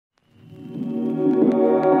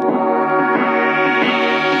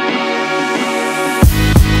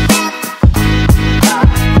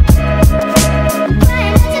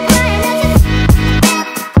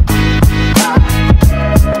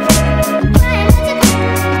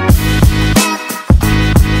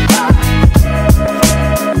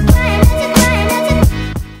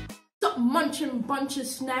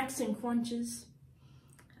snacks and crunches.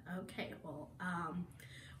 Okay, well,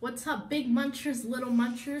 what's up, big munchers, little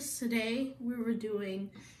munchers? Today we were doing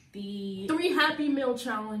the 3 Happy Meal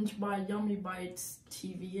Challenge by Yummy Bites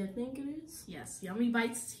TV, I think it is. Yes, Yummy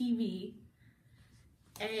Bites TV.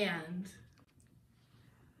 And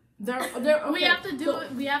they're okay. we have to do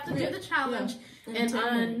it. We have to do the challenge in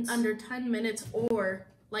under 10 minutes, or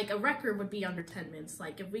like a record would be under 10 minutes.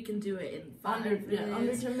 Like if we can do it in 5 minutes,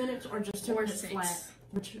 under 10 minutes, or just 10 minutes 6. flat,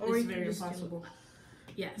 which or is very possible.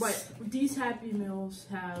 Yes. But these Happy Meals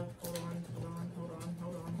have hold on.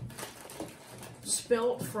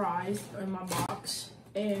 Spilt fries in my box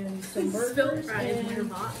and some burgers Spilt fries and in your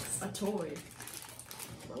box. a toy.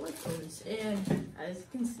 I like toys and, as you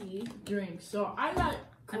can see, drinks. So I got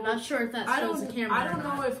Coke. I'm not sure if that shows the camera. I don't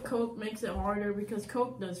know if Coke makes it harder, because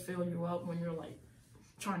Coke does fill you up when you're like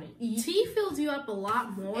trying to eat. Tea fills you up a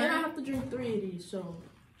lot more. And I have to drink 3 of these, so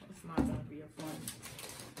it's not gonna be a fun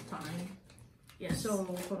time. Yes. So hold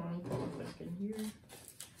on, put it back in here.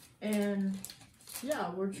 And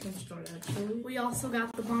yeah, we're just gonna start actually. We also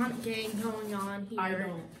got the bonnet gang going on here. I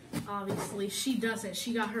don't. Obviously, she doesn't.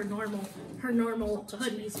 She got her normal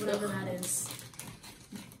hoodies, whatever that is.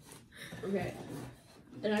 Okay.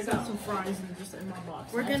 And I got some fries in my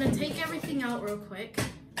box. We're gonna take everything out real quick.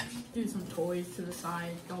 Do some toys to the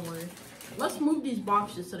side. Don't worry. Let's move these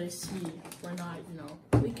boxes so they see we're not, you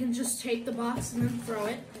know. We can just take the box and then throw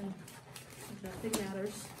it. And nothing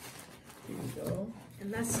matters. Here you go.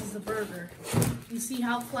 And this is the burger. You see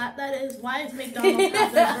how flat that is? Why is McDonald's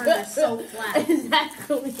have their burger so flat?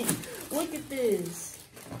 Exactly. Look at this.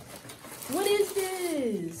 What is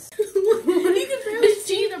this? You can barely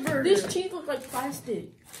see the burger. This cheese looks like plastic.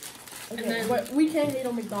 Okay, then, but we can't hate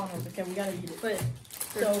on McDonald's. Okay, we gotta eat it. But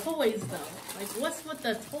for toys though, like what's with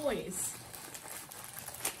the toys?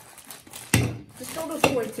 Just throw those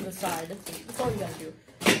toys to the side. That's all you gotta do.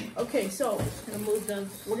 Okay, so Gonna move those.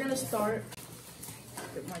 we're gonna start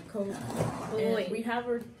with my Coke. Wait. We have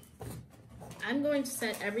her. I'm going to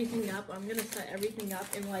set everything up. I'm going to set everything up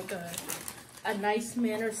in like a nice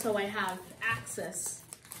manner so I have access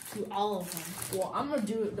to all of them. Well, I'm gonna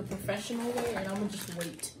do it the professional way, and I'm gonna just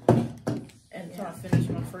wait until I finish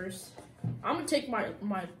my first. I'm gonna take my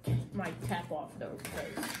cap off though,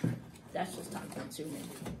 because that's just time consuming.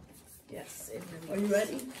 Yes, it Are really you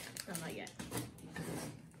ready? No, not yet.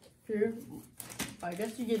 Here, I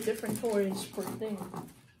guess you get different toys per thing.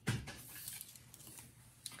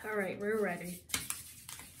 All right, we're ready.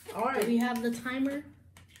 All right. Do we have the timer?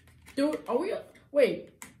 Dude, are we? Wait.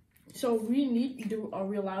 So we need to. Are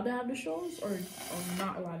we allowed to have the straws, or are we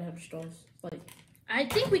not allowed to have the straws? Like, I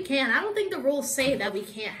think we can. I don't think the rules say that we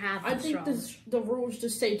can't have the I think straws. the rules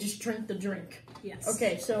just say just drink the drink. Yes.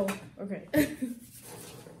 Okay. So okay.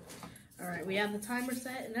 All right, we have the timer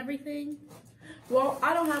set and everything. Well,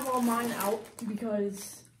 I don't have all mine out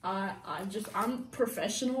because I'm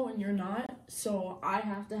professional and you're not, so I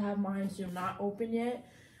have to have mine so not open yet.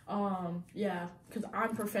 Yeah, because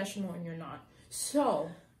I'm professional and you're not.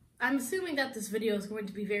 So I'm assuming that this video is going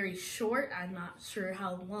to be very short. I'm not sure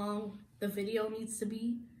how long the video needs to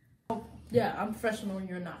be. Yeah, I'm professional and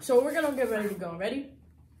you're not. So we're gonna get ready to go. Ready?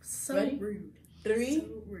 So ready? rude. 3. So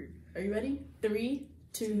rude. Are you ready? 3,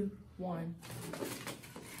 2, 1.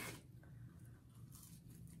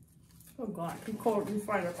 Oh God, too cold. We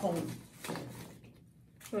find it cold.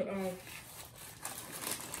 But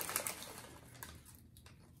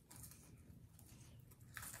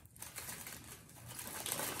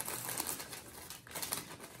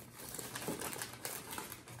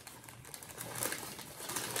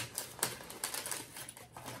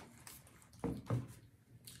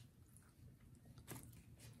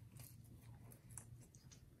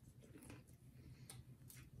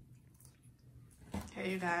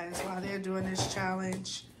Hey you guys, while they're doing this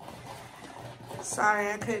challenge,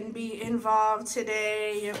 sorry I couldn't be involved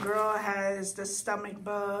today. Your girl has the stomach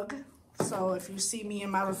bug, so if you see me in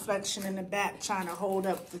my reflection in the back trying to hold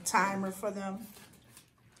up the timer for them,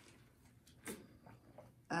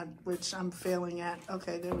 which I'm failing at.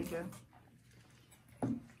 Okay, there we go.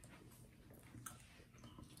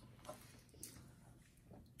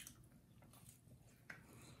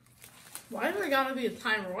 Why is there gotta be a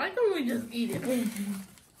timer? Why can't we just eat it?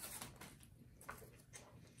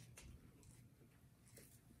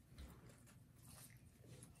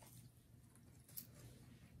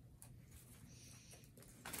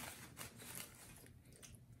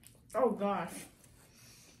 oh gosh.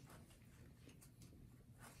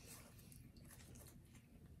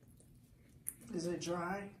 Is it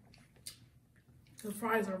dry? The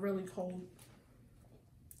fries are really cold.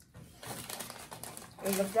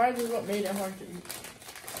 And the fries is what made it hard to eat.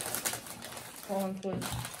 honestly.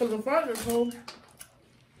 Because the fries are cold.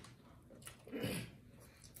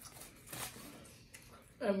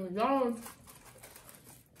 And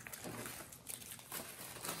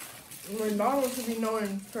McDonald's should be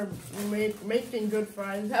known for making good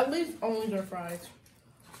fries. At least only their fries.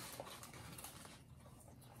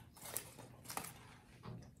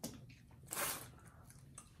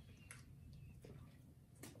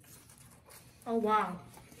 Oh wow.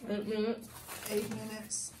 8 minutes. 8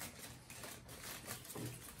 minutes.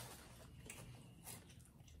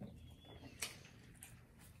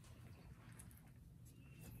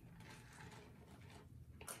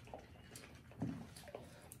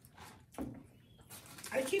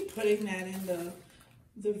 I keep putting that in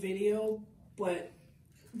the video, but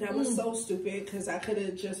that was so stupid because I could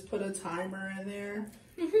have just put a timer in there.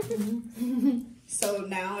 So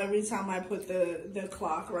now every time I put the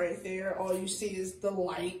clock right there, all you see is the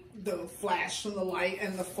light, the flash from the light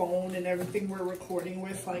and the phone and everything we're recording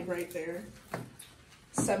with, like right there.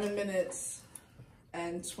 7 minutes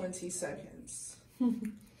and 20 seconds.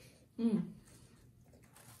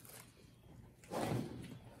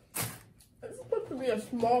 It's supposed to be a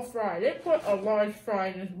small fry. They put a large fry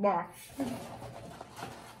in this box.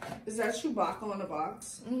 Is that Chewbacca on the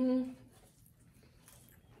box? Mm-hmm.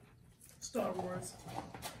 Star Wars.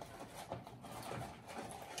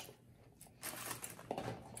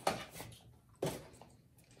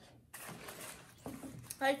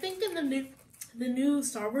 I think in the new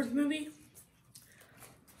Star Wars movie,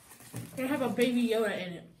 they have a baby Yoda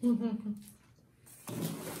in it.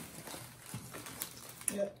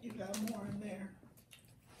 Yep, you got more in there.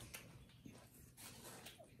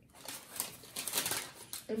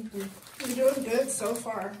 Thank you. You're doing good so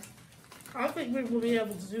far. I think we will be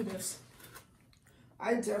able to do this.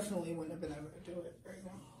 I definitely wouldn't have been able to do it right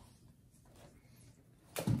now.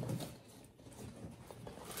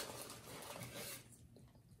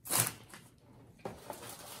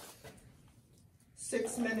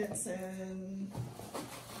 Six minutes and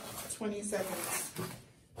 20 seconds.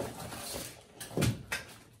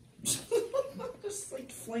 Just like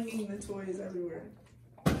flinging the toys everywhere.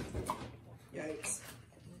 Yikes.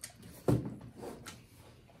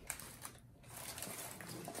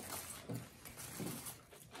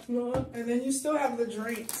 And then you still have the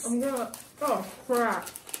drinks. I'm gonna. Oh crap!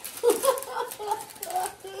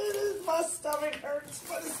 My stomach hurts,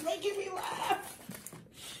 but it's making me laugh.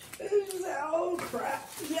 It's just, oh crap!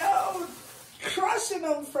 Yo, crushing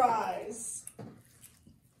them fries.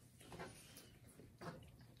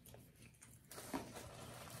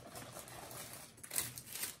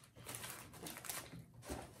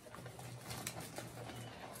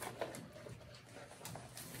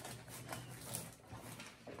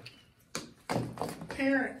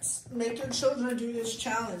 Parents, make your children do this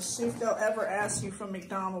challenge. See if they'll ever ask you for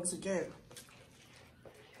McDonald's again.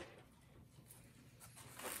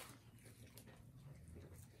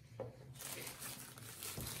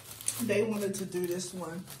 They wanted to do this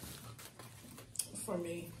one for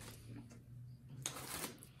me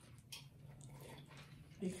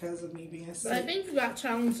because of me being sick. But I think you got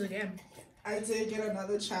challenged again. I did get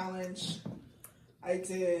another challenge. I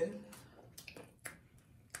did.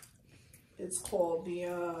 It's called the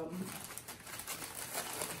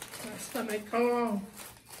My stomach. Oh,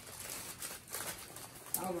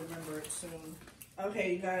 I'll remember it soon.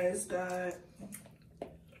 Okay, you guys got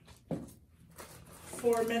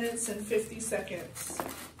 4 minutes and 50 seconds.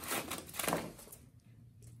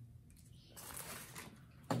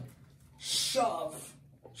 Shove.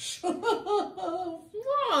 Shove.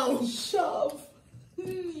 Whoa! Shove.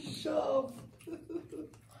 Shove.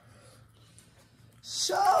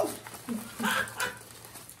 Shove.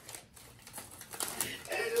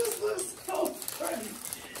 It just looks so funny.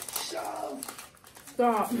 Shove.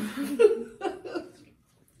 stop!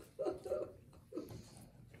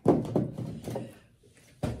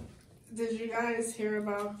 Did you guys hear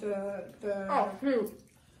about the Oh, shoot.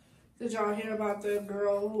 Did y'all hear about the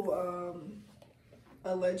girl who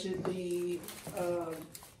allegedly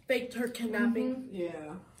Faked her kidnapping.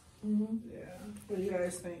 yeah. Mm-hmm. Yeah. What do you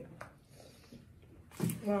guys think?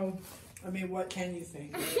 Well, I mean, what can you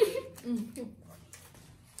think?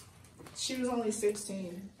 She was only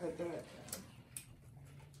 16 at that.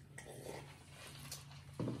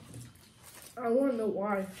 I want to know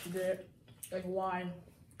why she did it. Like, why?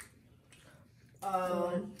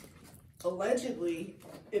 Allegedly,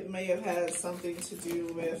 it may have had something to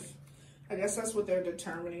do with, I guess that's what they're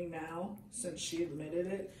determining now, since she admitted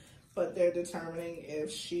it, but they're determining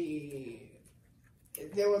if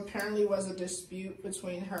there apparently was a dispute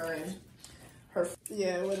between her and her,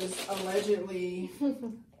 yeah, it was allegedly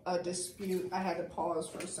a dispute. I had to pause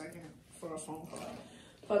for a second for a phone call.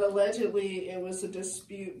 But allegedly, it was a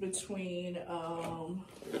dispute between,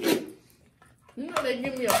 You know they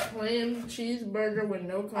give me a plain cheeseburger with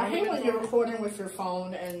no condiments. I hate when you're recording with your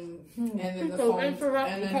phone and then the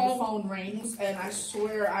phone rings, and I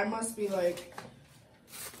swear I must be like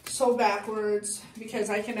so backwards because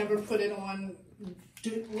I can never put it on.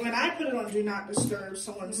 When I put it on Do Not Disturb,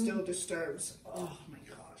 someone still disturbs. Oh my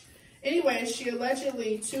gosh. Anyway, she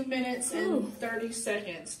allegedly 2 minutes and 30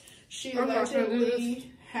 seconds. She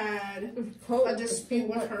allegedly had a dispute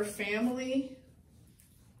with her family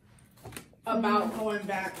about going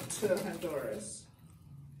back to Honduras.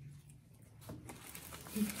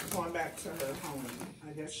 Going back to her home.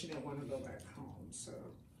 I guess she didn't want to go back home. So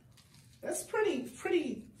that's pretty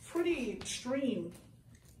extreme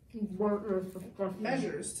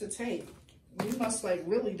measures to take. You must like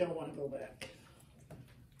really don't want to go back.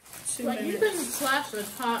 2 Like minutes. you couldn't slash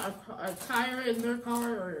a tire in their car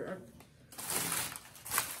or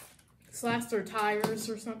slash their tires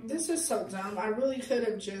or something. This is so dumb. I really could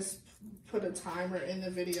have just put a timer in the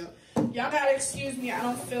video. Y'all gotta excuse me. I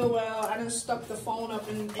don't feel well. I done stuck the phone up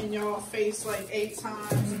in y'all face like 8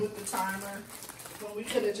 times with the timer. When we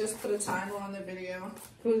could have just put a timer on the video.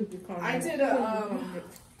 I did the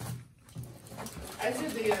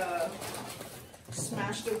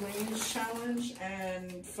smash the greens challenge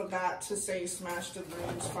and forgot to say smash the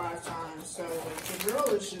greens 5 times. So like, the girl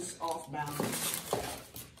is just off balance.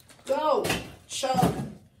 Go, chug.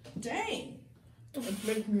 Dang. It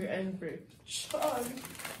makes me angry. Chug.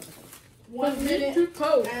 1 minute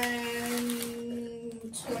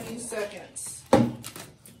and 20 seconds.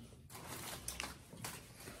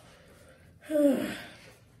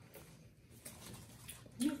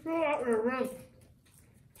 You throw out your roof.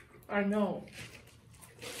 I know.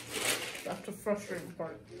 That's the frustrating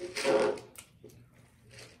part.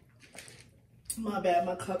 My bad,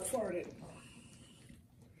 my cup farted.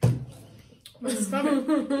 My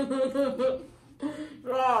stomach.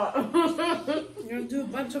 Ah. You're gonna do a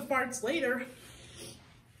bunch of farts later.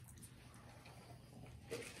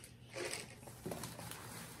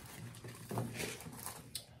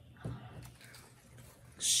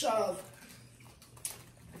 Shove.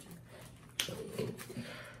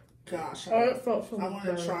 Gosh, Oh, it felt so I much want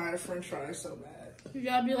to better. try a french fry so bad. You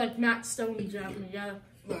gotta be like Matt Stoney, Jasmine. You gotta.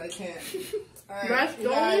 But I can't. All Matt right, you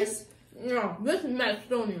Stoney? guys, No, this is Matt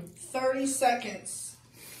Stoney. 30 seconds.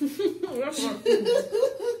 That's not cool.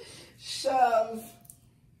 Shove.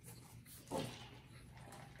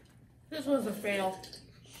 This was a fail.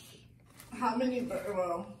 How many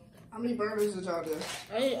burgers did y'all do?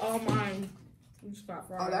 I ate all mine. You just got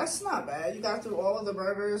Oh, fried. that's not bad. You got through all of the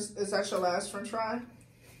burgers. Is that your last french fry?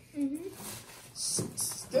 Mm-hmm.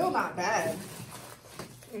 Still not bad.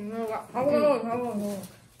 No, hold on.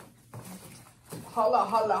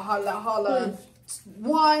 Holla.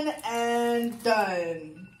 1 and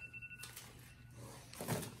done.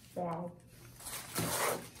 Wow.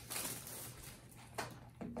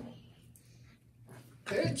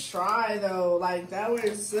 Good try though. Like that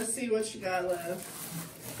was. Let's see what you got left.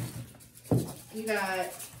 You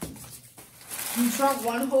drunk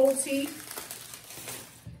 1 whole tea,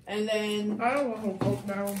 and then I don't want to Coke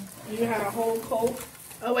now. you had a whole Coke.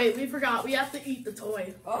 Oh wait, we forgot. We have to eat the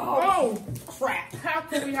toy. Oh crap! How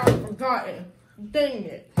could we have forgotten? Dang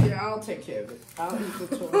it. Yeah, I'll take care of it. I'll eat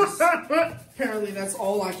the toys. Apparently, that's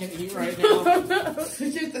all I can eat right now.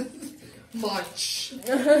 Lunch.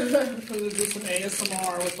 I'm gonna do some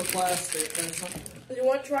ASMR with the plastic. You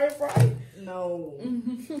want to try it fried? No.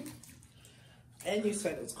 And you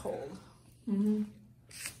said it's cold. Mm-hmm.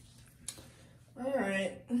 All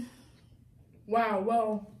right. Wow,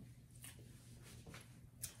 well,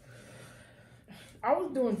 I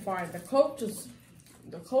was doing fine. The Coke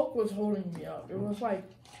was holding me up. It was like,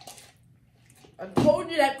 I told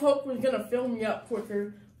you that Coke was gonna fill me up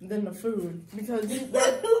quicker than the food because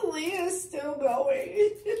Leah's still going.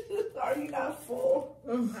 Are you not full?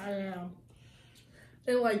 I am.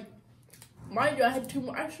 and like, mind you, I had too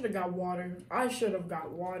much. I should have got water. I should have got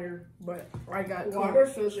water, but I got Water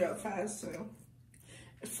Coke. fills you up fast too.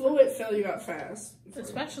 Fluid fill you up fast.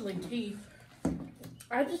 Especially tea.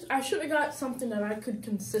 I should have got something that I could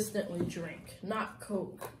consistently drink, not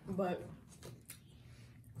Coke, but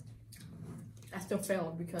I still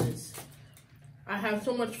failed because I have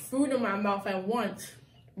so much food in my mouth at once.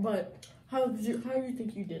 But how do you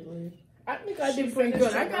think you did, Liz? I think I did pretty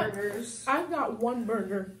good. I got 1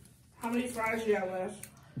 burger. How many fries you got left?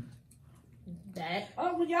 That.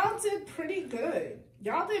 Oh, well, y'all did pretty good.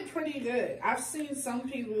 Y'all did pretty good. I've seen some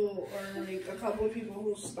people, or like a couple of people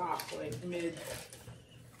who stopped like midway.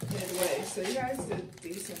 So you guys did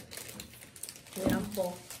decent. Yeah, I'm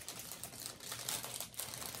full.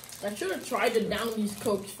 I should have tried to down these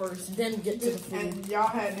Cokes first, then get to the food. And y'all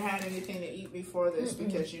hadn't had anything to eat before this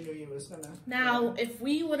because you knew you was gonna. Now, if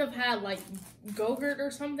we would have had like Go-Gurt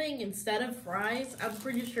or something instead of fries, I'm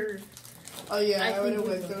pretty sure. Oh yeah, I would think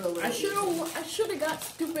have went through a little. I should have got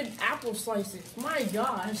stupid apple slices. My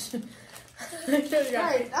gosh.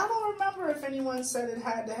 Right, I don't remember if anyone said it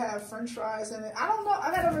had to have French fries in it. I don't know. I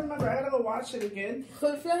gotta remember. I gotta go watch it again.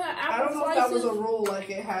 If it had apple I don't know slices, if that was a rule, like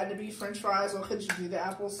it had to be French fries, or could you do the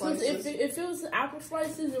apple slices? If it was apple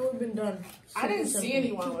slices, it would have been done. I didn't see Super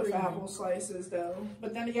anyone simple. with Super apple slices though.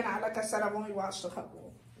 But then again, like I said, I've only watched a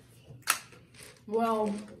couple.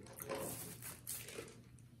 Well,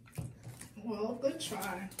 good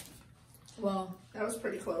try. Well, That was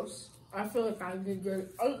pretty close. I feel like I did good.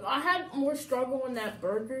 I had more struggle in that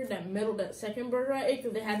burger, that second burger I ate,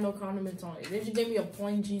 because they had no condiments on it. They just gave me a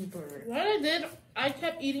plain cheeseburger. What I did, I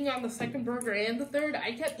kept eating on the second burger and the third.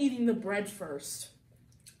 I kept eating the bread first.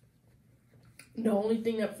 The only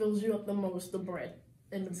thing that fills you up the most, the bread.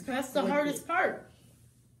 And That's the hardest part.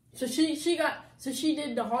 So she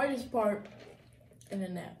did the hardest part, and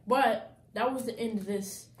then that. But that was the end of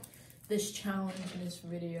this challenge in this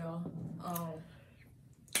video.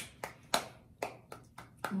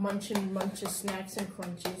 Munching snacks and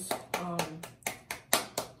crunchies.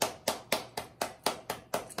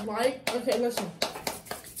 Okay, listen.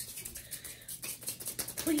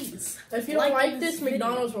 Please. If you don't like this, video.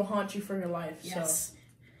 McDonald's will haunt you for your life. Yes. So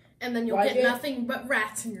And then you'll Like get it? nothing but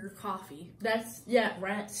rats in your coffee. rats in the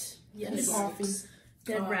Yes. coffee.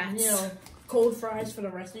 Dead rats. You know, cold fries for the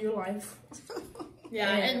rest of your life. Yeah,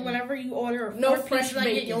 and whenever you order a No 4-piece fresh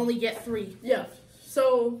nugget, bacon. you only get 3. Yeah.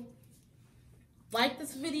 So Like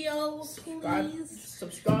this video, please.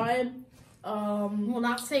 subscribe. Well,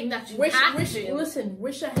 not saying that you Wish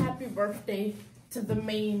a happy birthday to the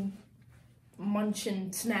main munchin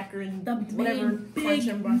snacker and The whatever main big crunch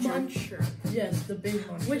and muncher. muncher. Yes, the big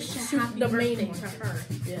muncher. Wish a happy the birthday main to muncher. her.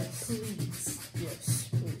 Yes, Please. yes,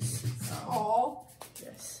 please. Aw.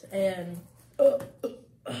 Yes, and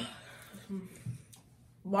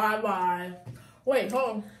bye. Wait,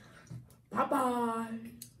 hold on. Bye.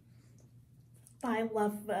 I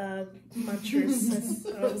love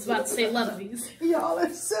munchers. I was about to say love these. Y'all are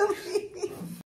silly.